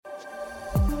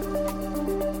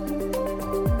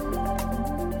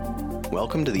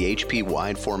Welcome to the HP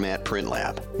Wide Format Print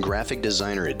Lab, Graphic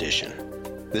Designer Edition.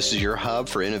 This is your hub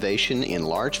for innovation in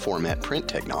large format print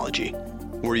technology,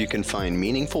 where you can find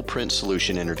meaningful print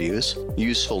solution interviews,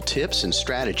 useful tips and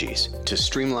strategies to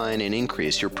streamline and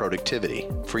increase your productivity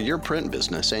for your print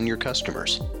business and your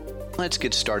customers. Let's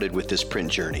get started with this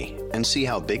print journey and see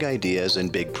how big ideas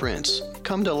and big prints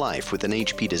come to life with an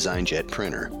HP DesignJet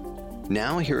printer.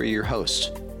 Now here are your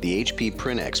hosts, the HP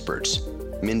print experts,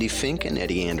 Mindy Fink and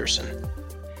Eddie Anderson.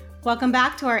 Welcome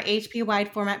back to our HP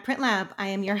Wide Format Print Lab. I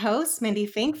am your host, Mindy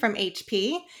Fink from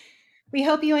HP. We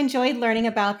hope you enjoyed learning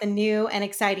about the new and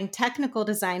exciting technical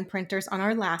design printers on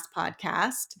our last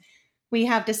podcast. We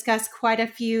have discussed quite a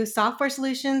few software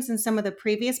solutions in some of the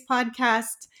previous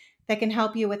podcasts that can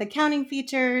help you with accounting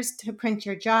features to print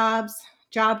your jobs,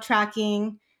 job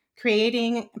tracking,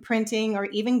 creating, printing, or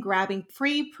even grabbing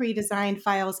free pre-designed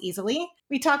files easily.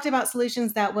 We talked about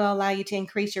solutions that will allow you to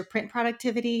increase your print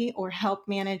productivity or help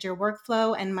manage your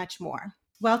workflow and much more.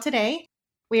 Well, today,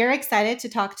 we are excited to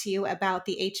talk to you about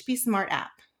the HP Smart App,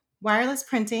 wireless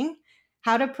printing,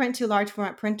 how to print to large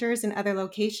format printers in other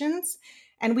locations,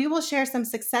 and we will share some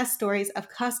success stories of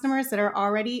customers that are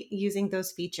already using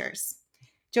those features.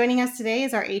 Joining us today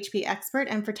is our HP expert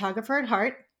and photographer at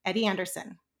heart, Eddie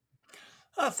Anderson.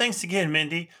 Thanks again,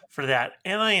 Mindy, for that.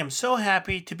 And I am so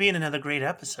happy to be in another great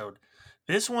episode.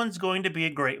 This one's going to be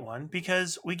a great one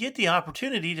because we get the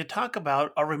opportunity to talk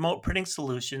about our remote printing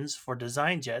solutions for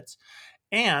DesignJets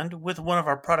and with one of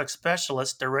our product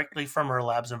specialists directly from our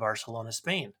labs in Barcelona,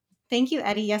 Spain. Thank you,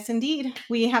 Eddie. Yes, indeed.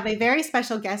 We have a very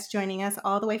special guest joining us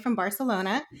all the way from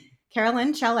Barcelona,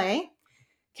 Carolyn Chalet.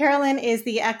 Carolyn is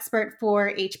the expert for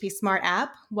HP Smart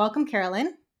App. Welcome,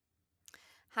 Carolyn.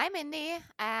 Hi, Mindy,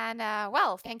 and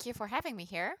thank you for having me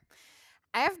here.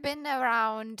 I have been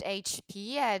around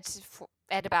HP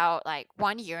at about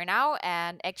 1 year now,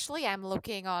 and actually I'm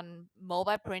looking on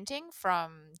mobile printing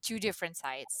from two different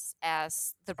sides,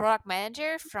 as the product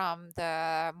manager from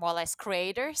the more or less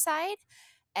creator side.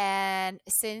 And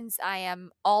since I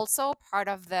am also part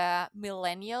of the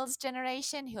millennials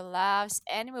generation who loves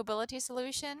any mobility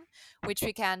solution, which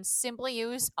we can simply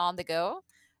use on the go,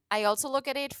 I also look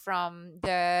at it from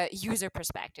the user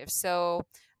perspective. So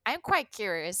I'm quite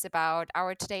curious about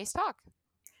our today's talk.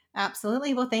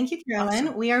 Absolutely. Well, thank you, Carolyn.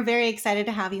 Awesome. We are very excited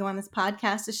to have you on this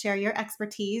podcast to share your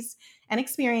expertise and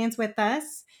experience with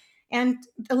us and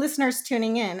the listeners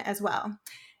tuning in as well.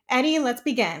 Eddie, let's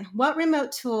begin. What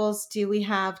remote tools do we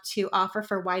have to offer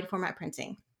for wide format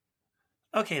printing?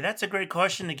 Okay, that's a great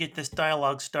question to get this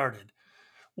dialogue started.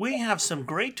 We have some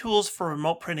great tools for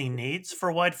remote printing needs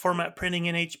for wide format printing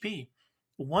in HP.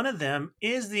 One of them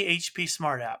is the HP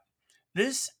Smart App.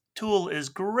 This tool is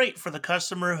great for the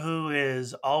customer who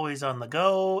is always on the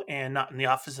go and not in the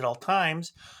office at all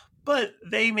times, but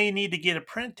they may need to get a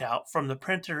printout from the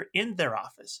printer in their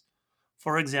office.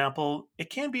 For example, it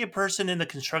can be a person in the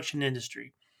construction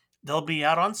industry. They'll be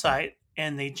out on site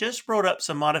and they just wrote up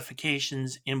some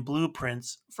modifications in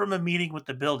blueprints from a meeting with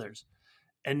the builders.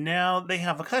 And now they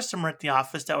have a customer at the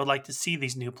office that would like to see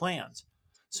these new plans.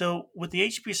 So with the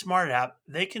HP Smart App,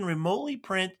 they can remotely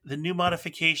print the new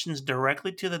modifications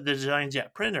directly to the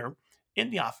DesignJet printer in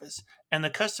the office, and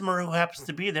the customer who happens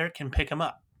to be there can pick them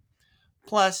up.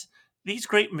 Plus, these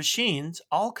great machines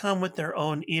all come with their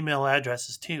own email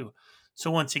addresses too.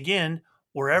 So once again,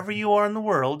 wherever you are in the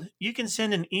world, you can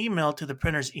send an email to the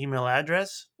printer's email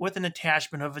address with an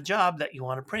attachment of a job that you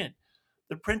want to print.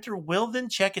 The printer will then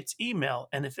check its email,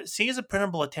 and if it sees a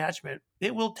printable attachment,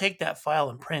 it will take that file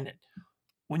and print it.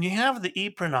 When you have the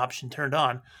ePrint option turned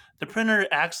on, the printer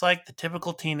acts like the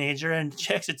typical teenager and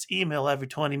checks its email every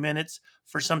 20 minutes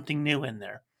for something new in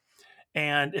there.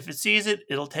 And if it sees it,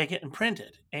 it'll take it and print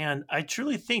it. And I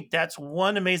truly think that's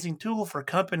one amazing tool for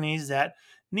companies that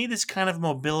need this kind of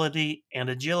mobility and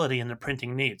agility in their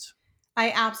printing needs.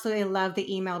 I absolutely love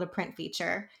the email to print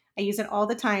feature. I use it all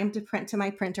the time to print to my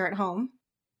printer at home.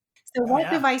 So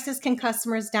what devices can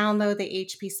customers download the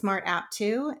HP Smart App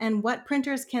to, and what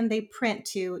printers can they print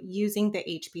to using the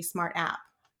HP Smart App?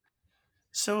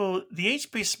 So the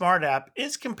HP Smart App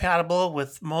is compatible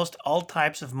with most all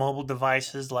types of mobile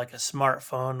devices like a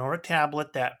smartphone or a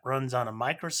tablet that runs on a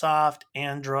Microsoft,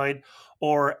 Android,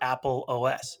 or Apple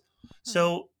OS.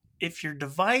 So if your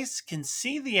device can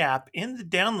see the app in the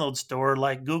download store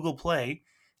like Google Play,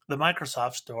 the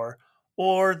Microsoft Store,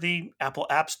 or the Apple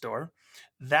App Store,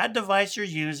 that device you're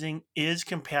using is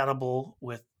compatible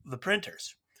with the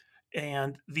printers.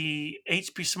 And the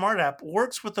HP Smart App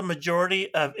works with the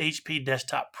majority of HP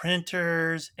desktop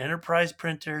printers, enterprise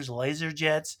printers, laser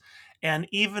jets, and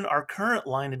even our current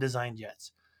line of DesignJets.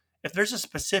 If there's a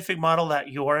specific model that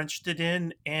you're interested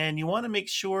in and you want to make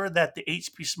sure that the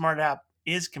HP Smart app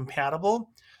is compatible,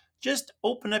 just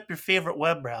open up your favorite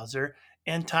web browser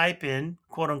and type in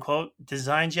quote unquote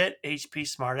DesignJet HP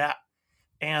Smart app.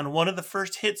 And one of the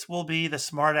first hits will be the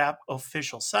Smart app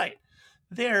official site.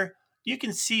 There, you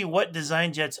can see what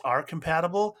DesignJets are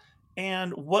compatible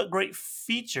and what great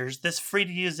features this free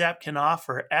to use app can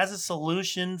offer as a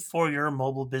solution for your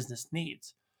mobile business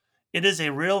needs. It is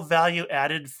a real value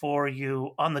added for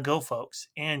you on the go, folks.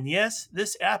 And yes,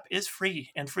 this app is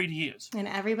free and free to use. And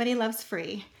everybody loves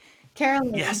free.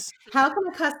 Carolyn, Yes. how can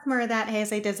a customer that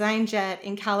has a DesignJet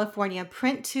in California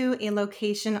print to a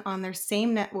location on their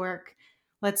same network,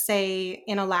 let's say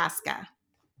in Alaska?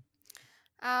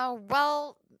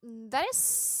 That is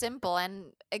simple.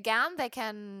 And again, they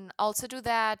can also do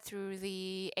that through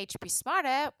the HP Smart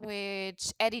app,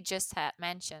 which Eddie just had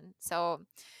mentioned. So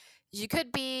you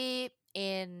could be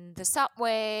in the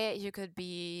subway, you could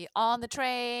be on the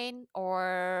train,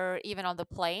 or even on the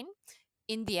plane.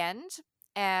 In the end,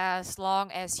 as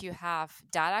long as you have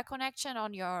data connection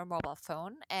on your mobile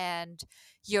phone and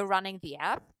you're running the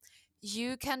app,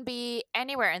 you can be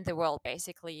anywhere in the world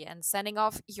basically and sending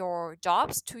off your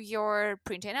jobs to your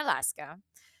printer in Alaska.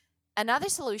 Another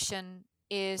solution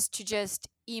is to just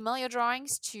email your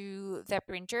drawings to the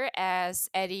printer, as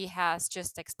Eddie has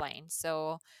just explained.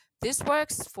 So this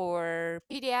works for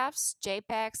PDFs,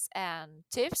 JPEGs, and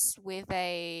TIFFs with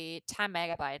a 10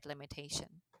 megabyte limitation.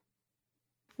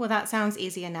 Well, that sounds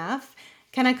easy enough.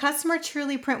 Can a customer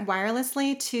truly print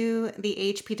wirelessly to the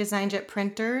HP DesignJet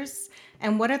printers?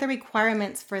 And what are the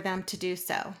requirements for them to do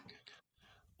so?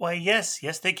 Why, yes,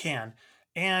 they can.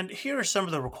 And here are some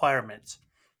of the requirements.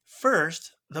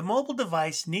 First, the mobile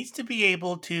device needs to be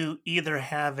able to either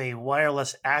have a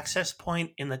wireless access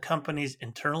point in the company's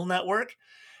internal network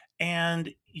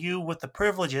and you with the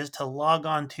privileges to log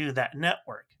on to that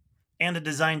network and a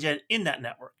DesignJet in that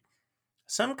network.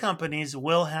 Some companies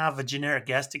will have a generic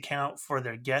guest account for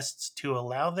their guests to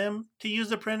allow them to use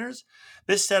the printers.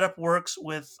 This setup works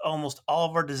with almost all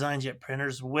of our DesignJet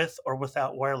printers with or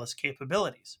without wireless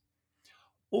capabilities.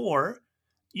 Or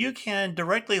you can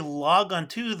directly log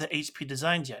onto the HP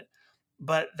DesignJet,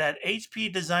 but that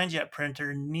HP DesignJet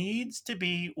printer needs to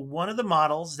be one of the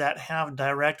models that have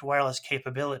direct wireless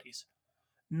capabilities.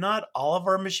 Not all of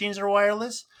our machines are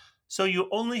wireless, so you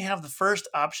only have the first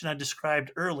option I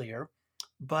described earlier.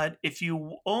 But if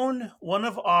you own one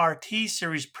of our T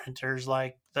series printers,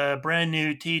 like the brand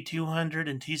new T200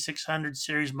 and T600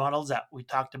 series models that we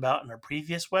talked about in our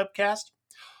previous webcast,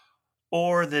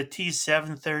 or the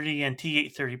T730 and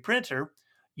T830 printer,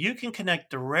 you can connect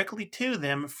directly to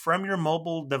them from your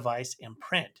mobile device and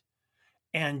print.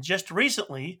 And just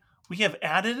recently, we have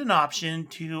added an option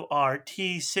to our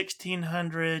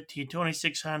T1600,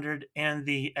 T2600, and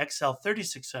the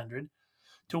XL3600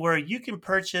 to where you can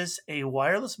purchase a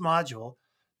wireless module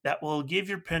that will give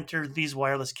your printer these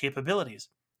wireless capabilities.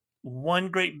 One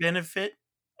great benefit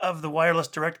of the wireless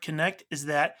direct connect is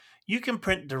that you can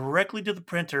print directly to the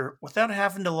printer without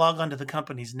having to log onto the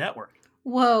company's network.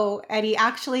 Whoa, Eddie,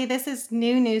 actually, this is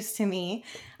new news to me.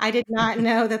 I did not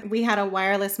know that we had a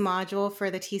wireless module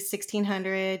for the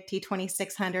T1600,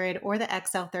 T2600, or the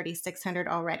XL3600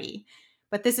 already.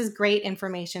 But this is great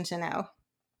information to know.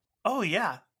 Oh,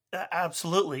 yeah,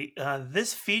 absolutely.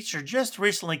 This feature just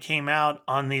recently came out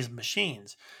on these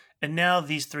machines. And now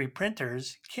these three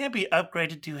printers can be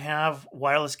upgraded to have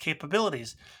wireless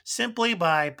capabilities simply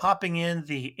by popping in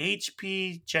the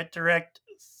HP JetDirect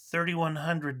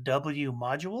 3100W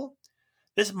module.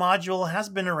 This module has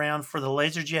been around for the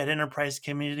LaserJet enterprise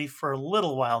community for a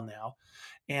little while now,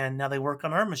 and now they work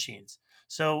on our machines.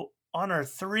 So on our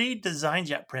three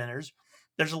DesignJet printers,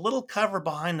 there's a little cover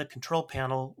behind the control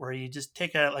panel where you just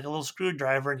take a little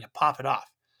screwdriver and you pop it off.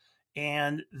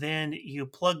 And then you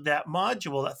plug that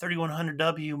module, that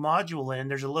 3100W module in.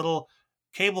 There's a little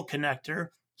cable connector.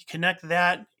 You connect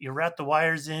that, you route the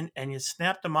wires in, and you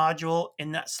snap the module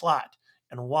in that slot.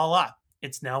 And voila,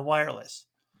 it's now wireless.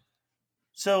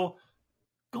 So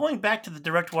going back to the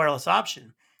direct wireless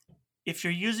option, if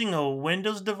you're using a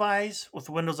Windows device with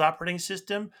a Windows operating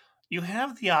system, you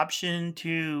have the option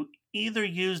to either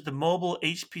use the mobile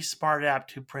HP Smart app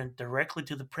to print directly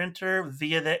to the printer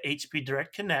via the HP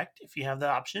Direct Connect, if you have the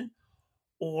option,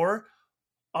 or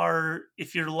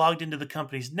if you're logged into the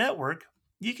company's network,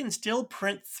 you can still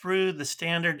print through the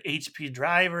standard HP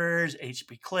drivers,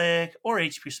 HP Click, or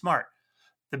HP Smart.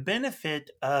 The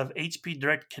benefit of HP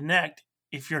Direct Connect,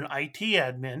 if you're an IT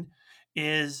admin,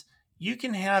 is you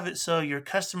can have it so your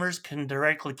customers can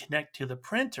directly connect to the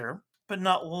printer, but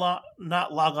not log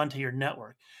onto your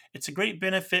network. It's a great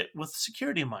benefit with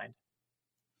security in mind.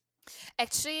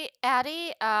 Actually,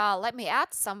 Addie, let me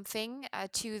add something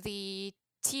to the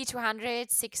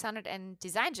T200, 600, and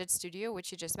DesignJet Studio,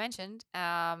 which you just mentioned.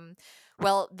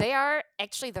 Well, they are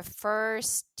actually the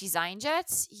first design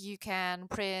jets you can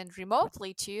print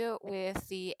remotely to with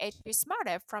the HP Smart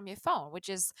app from your phone, which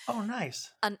is Oh,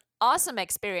 nice. an awesome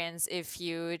experience if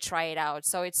you try it out.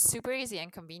 So it's super easy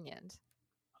and convenient.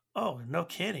 Oh, no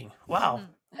kidding. Wow.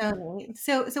 Mhm. Totally.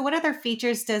 So what other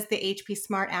features does the HP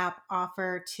Smart app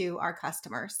offer to our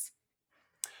customers?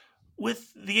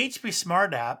 With the HP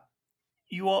Smart app,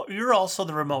 you're also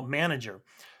the remote manager.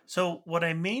 So what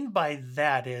I mean by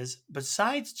that is,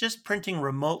 besides just printing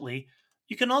remotely,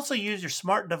 you can also use your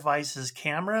smart device's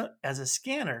camera as a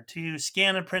scanner to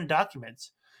scan and print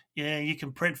documents. Yeah, you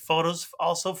can print photos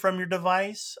also from your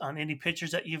device on any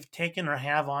pictures that you've taken or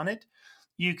have on it.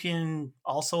 You can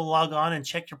also log on and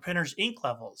check your printer's ink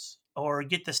levels or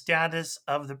get the status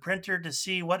of the printer to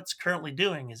see what it's currently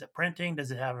doing. Is it printing?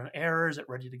 Does it have an error? Is it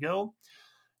ready to go?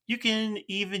 You can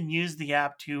even use the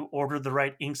app to order the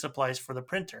right ink supplies for the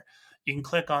printer. You can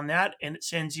click on that and it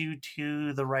sends you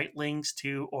to the right links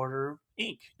to order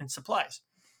ink and supplies.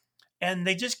 And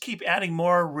they just keep adding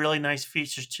more really nice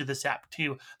features to this app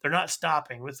too. They're not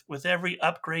stopping. With every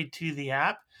upgrade to the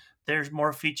app, there's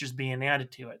more features being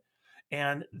added to it.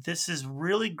 And this is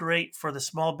really great for the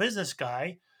small business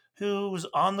guy who's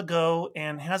on the go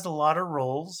and has a lot of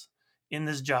roles in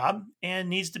this job and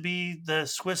needs to be the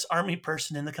Swiss Army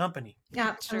person in the company. Yeah,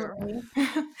 Sure. absolutely.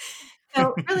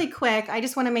 So, really quick, I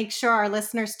just want to make sure our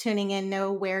listeners tuning in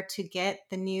know where to get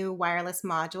the new wireless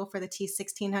module for the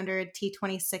T1600,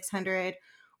 T2600,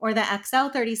 or the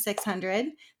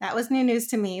XL3600. That was new news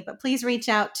to me, but please reach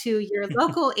out to your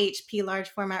local HP large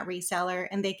format reseller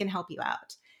and they can help you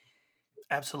out.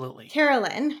 Absolutely.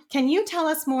 Carolyn, can you tell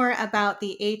us more about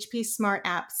the HP Smart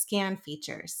App scan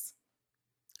features?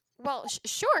 Well,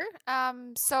 sure.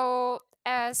 So,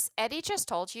 as Eddie just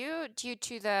told you, due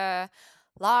to the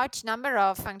large number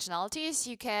of functionalities,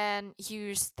 you can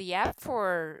use the app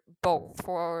for both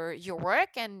for your work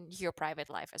and your private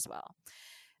life as well.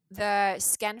 The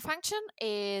scan function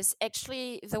is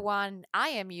actually the one I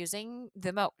am using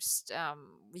the most.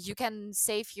 You can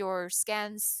save your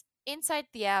scans inside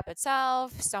the app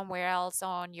itself, somewhere else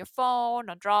on your phone,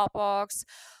 on Dropbox,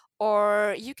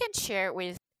 or you can share it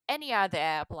with any other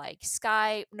app like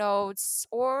Skype, Notes,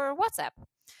 or WhatsApp.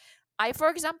 For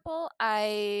example,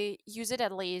 I use it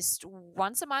at least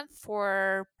once a month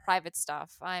for private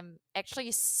stuff. I'm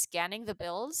actually scanning the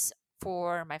bills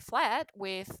for my flat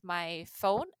with my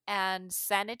phone and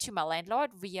send it to my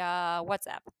landlord via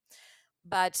WhatsApp.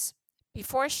 But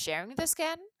before sharing the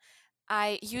scan,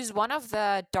 I use one of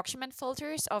the document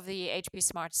filters of the HP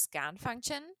Smart Scan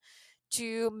function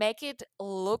to make it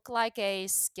look like a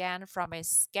scan from a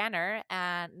scanner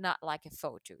and not like a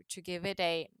photo, to give it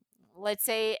a, let's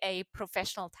say, a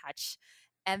professional touch.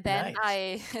 And then Nice.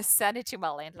 I send it to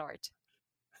my landlord.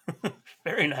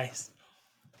 Very nice.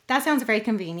 That sounds very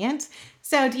convenient.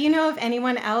 So, do you know of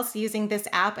anyone else using this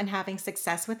app and having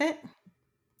success with it?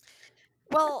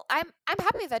 Well, I'm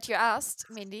happy that you asked,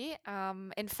 Mindy.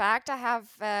 In fact, I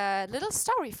have a little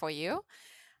story for you.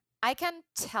 I can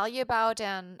tell you about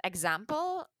an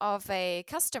example of a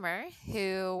customer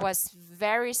who was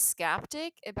very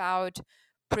skeptic about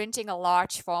printing a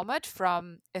large format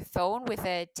from a phone with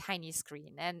a tiny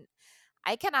screen. And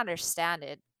I can understand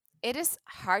it. It is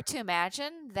hard to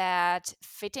imagine that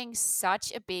fitting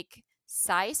such a big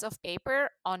size of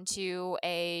paper onto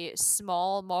a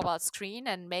small mobile screen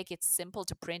and make it simple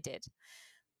to print it.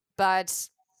 But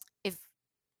if,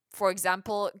 for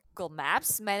example, Google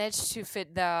Maps managed to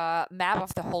fit the map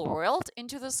of the whole world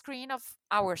into the screen of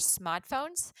our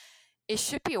smartphones, it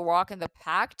should be a walk in the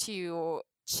park to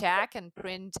check and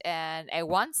print an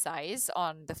A1 size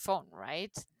on the phone,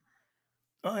 right?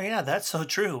 Oh yeah, that's so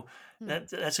true. Hmm.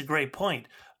 That's a great point.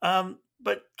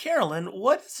 But Carolyn,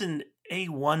 what is an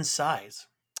A1 size?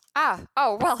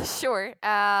 Oh, well, sure.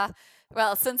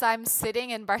 Well, since I'm sitting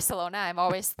in Barcelona, I'm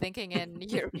always thinking in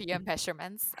European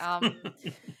measurements.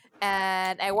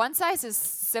 And a one size is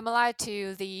similar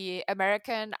to the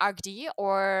American ArcD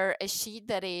or a sheet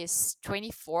that is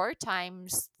 24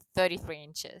 times 33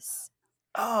 inches.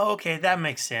 Oh, okay, that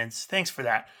makes sense. Thanks for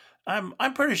that.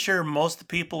 I'm pretty sure most of the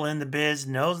people in the biz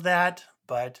knows that,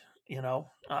 but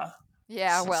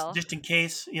Yeah, well, just in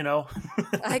case.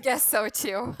 I guess so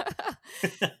too.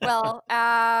 Well,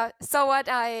 so what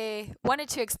I wanted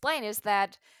to explain is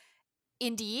that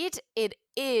indeed it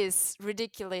is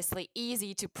ridiculously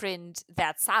easy to print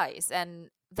that size, and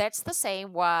that's the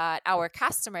same what our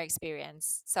customer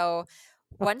experience. So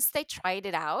once they tried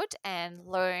it out and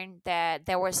learned that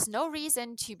there was no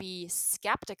reason to be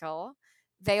skeptical,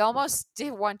 they almost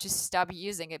did want to stop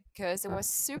using it because it was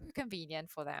super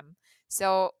convenient for them.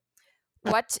 So,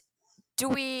 what do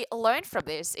we learn from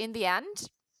this in the end?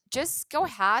 Just go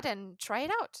ahead and try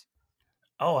it out.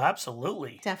 Oh,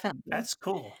 absolutely. Definitely. That's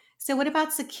cool. So, what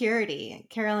about security?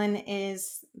 Carolyn,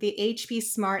 is the HP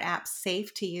Smart app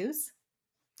safe to use?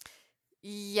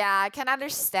 Yeah, I can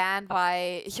understand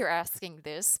why you're asking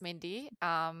this, Mindy.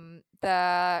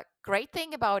 The great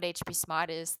thing about HP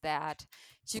Smart is that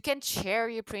you can share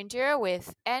your printer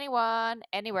with anyone,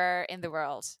 anywhere in the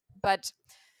world. But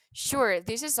sure,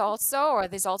 this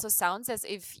also sounds as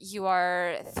if you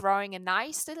are throwing a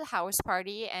nice little house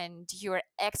party and you're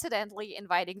accidentally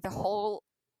inviting the whole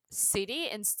city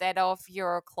instead of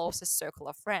your closest circle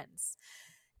of friends.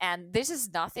 And this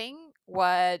is nothing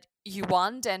what you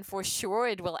want, and for sure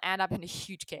it will end up in a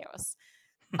huge chaos.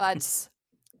 But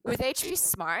with HP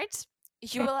Smart,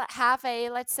 you will have a,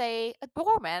 let's say, a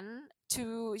doorman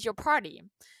to your party,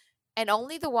 and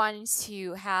only the ones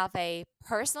who have a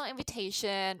personal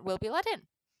invitation will be let in.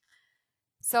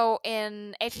 So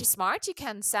in HP Smart, you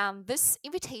can send this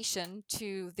invitation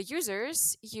to the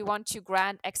users you want to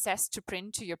grant access to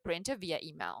print to your printer via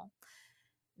email.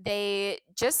 They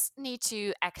just need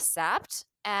to accept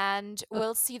and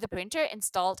will see the printer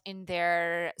installed in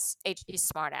their HP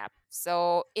Smart app.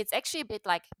 So it's actually a bit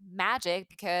like magic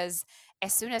because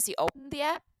as soon as you open the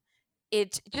app,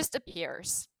 it just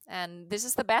appears. And this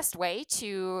is the best way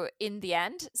to, in the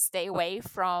end, stay away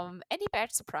from any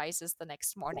bad surprises the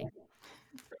next morning.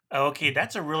 Okay,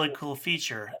 that's a really cool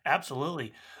feature.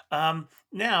 Absolutely.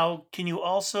 Now, can you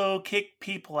also kick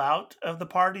people out of the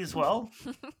party as well?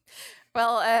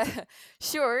 Well,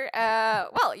 sure.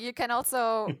 Well, you can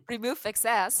also remove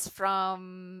access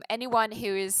from anyone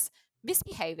who is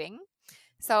misbehaving.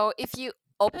 So if you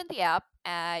open the app,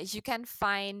 you can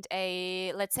find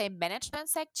a, let's say, management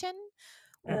section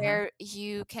Hmm. where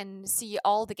you can see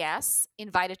all the guests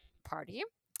invited to the party.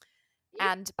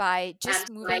 And by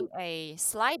just moving a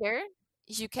slider,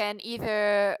 you can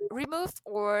either remove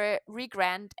or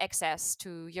re-grant access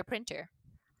to your printer.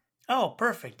 Oh,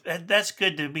 perfect. That's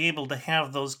good to be able to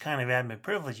have those kind of admin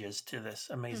privileges to this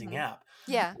amazing Hmm. app.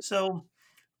 Yeah. So,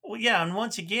 well, yeah, and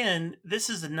once again,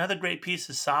 this is another great piece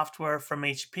of software from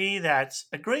HP that's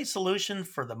a great solution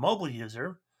for the mobile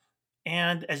user.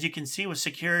 And as you can see, with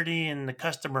security and the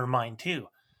customer in mind, too.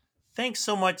 Thanks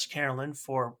so much, Carolyn,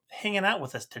 for hanging out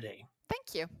with us today.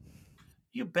 Thank you.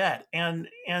 You bet. And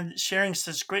sharing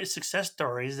such great success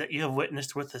stories that you have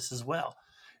witnessed with us as well.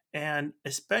 And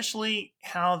especially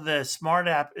how the Smart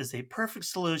app is a perfect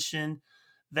solution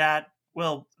that,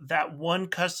 well, that one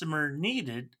customer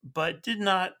needed, but did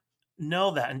not know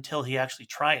that until he actually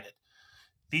tried it.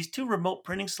 These two remote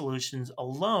printing solutions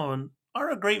alone are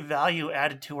a great value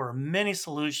added to our many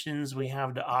solutions we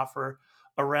have to offer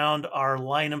around our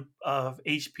lineup of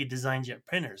HP DesignJet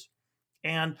printers.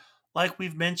 And like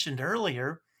we've mentioned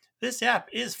earlier, this app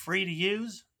is free to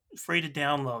use, free to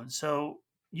download. So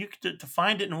you could to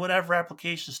find it in whatever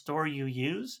application store you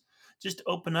use, just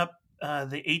open up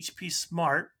the HP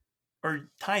Smart or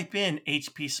type in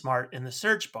HP Smart in the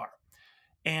search bar.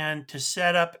 And to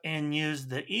set up and use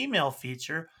the email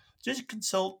feature, just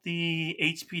consult the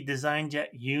HP DesignJet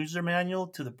user manual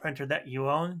to the printer that you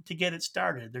own to get it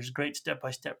started. There's great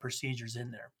step-by-step procedures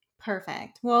in there.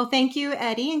 Perfect. Well, thank you,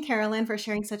 Eddie and Carolyn, for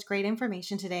sharing such great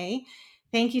information today.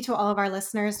 Thank you to all of our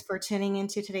listeners for tuning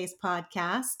into today's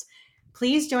podcast.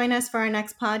 Please join us for our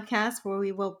next podcast where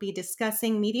we will be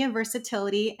discussing media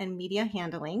versatility and media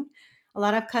handling. A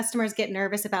lot of customers get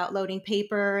nervous about loading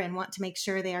paper and want to make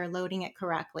sure they are loading it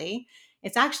correctly.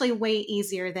 It's actually way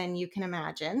easier than you can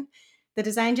imagine. The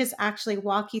DesignJets actually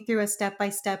walk you through a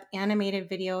step-by-step animated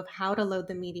video of how to load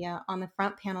the media on the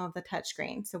front panel of the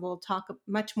touchscreen. So we'll talk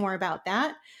much more about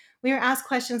that. We are asked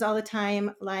questions all the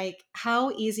time like,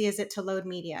 how easy is it to load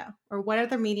media? Or what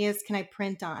other medias can I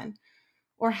print on?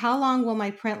 Or how long will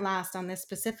my print last on this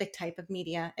specific type of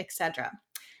media, etc.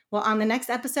 Well, on the next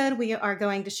episode, we are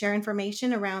going to share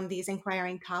information around these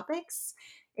inquiring topics.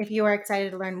 If you are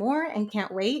excited to learn more and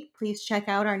can't wait, please check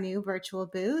out our new virtual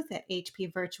booth at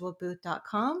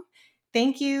hpvirtualbooth.com.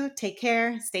 Thank you. Take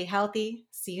care. Stay healthy.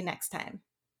 See you next time.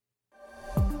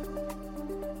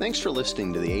 Thanks for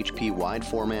listening to the HP Wide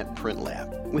Format Print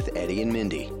Lab with Eddie and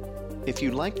Mindy. If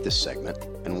you liked this segment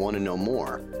and want to know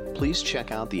more, please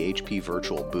check out the HP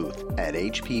Virtual Booth at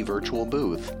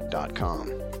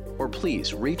hpvirtualbooth.com. Or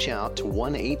please reach out to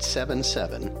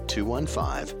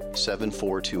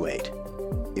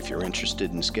 1-877-215-7428. If you're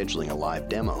interested in scheduling a live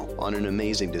demo on an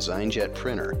amazing DesignJet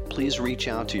printer, please reach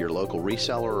out to your local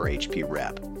reseller or HP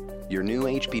rep. Your new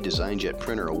HP DesignJet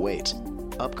printer awaits.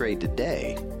 Upgrade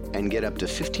today and get up to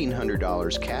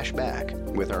 $1,500 cash back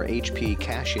with our HP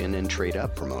Cash In and Trade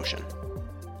Up promotion.